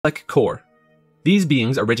Angelic core. These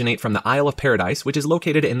beings originate from the Isle of Paradise, which is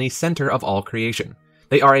located in the center of all creation.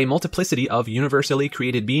 They are a multiplicity of universally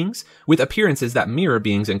created beings, with appearances that mirror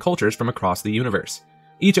beings and cultures from across the universe.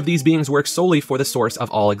 Each of these beings works solely for the source of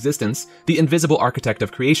all existence, the invisible architect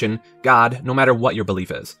of creation, God, no matter what your belief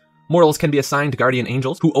is. Mortals can be assigned guardian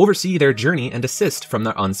angels who oversee their journey and assist from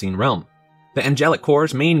their unseen realm. The Angelic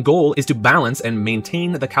Core's main goal is to balance and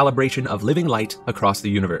maintain the calibration of living light across the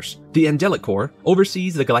universe. The Angelic Core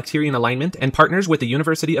oversees the Galacterian alignment and partners with the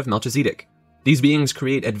University of Melchizedek. These beings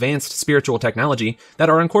create advanced spiritual technology that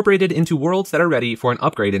are incorporated into worlds that are ready for an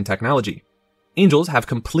upgrade in technology. Angels have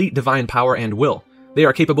complete divine power and will. They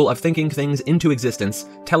are capable of thinking things into existence,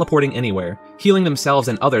 teleporting anywhere, healing themselves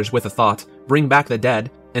and others with a thought, bring back the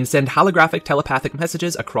dead, and send holographic telepathic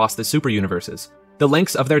messages across the superuniverses. The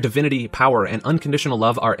lengths of their divinity, power, and unconditional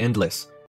love are endless.